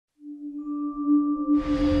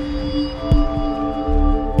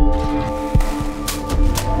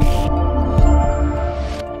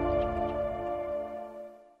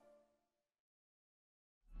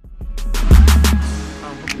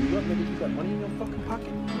your fucking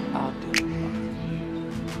pocket? I'll do it.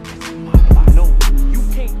 No, you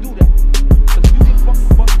can't do that. Cause if you get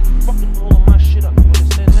fucking busted, you fucking blowing my shit up. You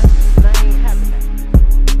understand that? And I ain't having that.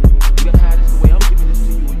 You gotta have this the way I'm giving this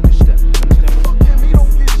to you, or you can step. You understand what? Fuck him, he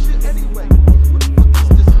don't get shit anyway.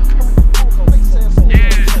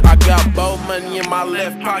 I got bow money in my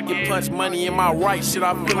left pocket, punch money in my right. Shit,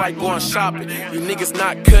 I feel like going shopping. You niggas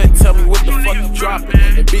not cut, tell me what the fuck you dropping.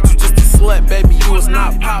 And bitch, you just a slut, baby, you was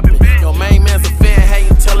not popping. Your main man's a fan,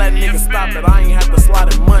 hating, tell that nigga stop it. I ain't have to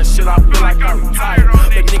slide in months, shit, I feel like I retired.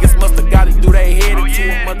 The niggas musta got it through their head into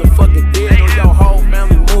a motherfucker dead. Or your whole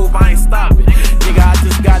family move, I ain't stopping. Nigga, I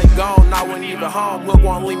just got it gone, I wasn't even home, Will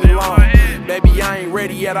won't leave me alone. Baby, I ain't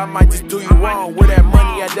ready yet, I might just do you wrong. Where that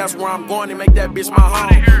money at, that's where I'm going to make that bitch my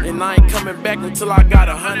home. And I ain't coming back until I got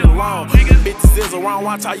 100 long. Bitches is around,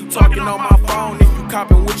 watch how you talking on my phone. If you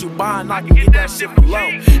copping what you buying, I can get that shit for low.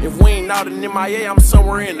 If we ain't out in MIA, I'm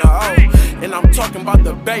somewhere in the O. And I'm talking about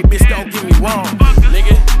the Bay, bitch, don't get me wrong.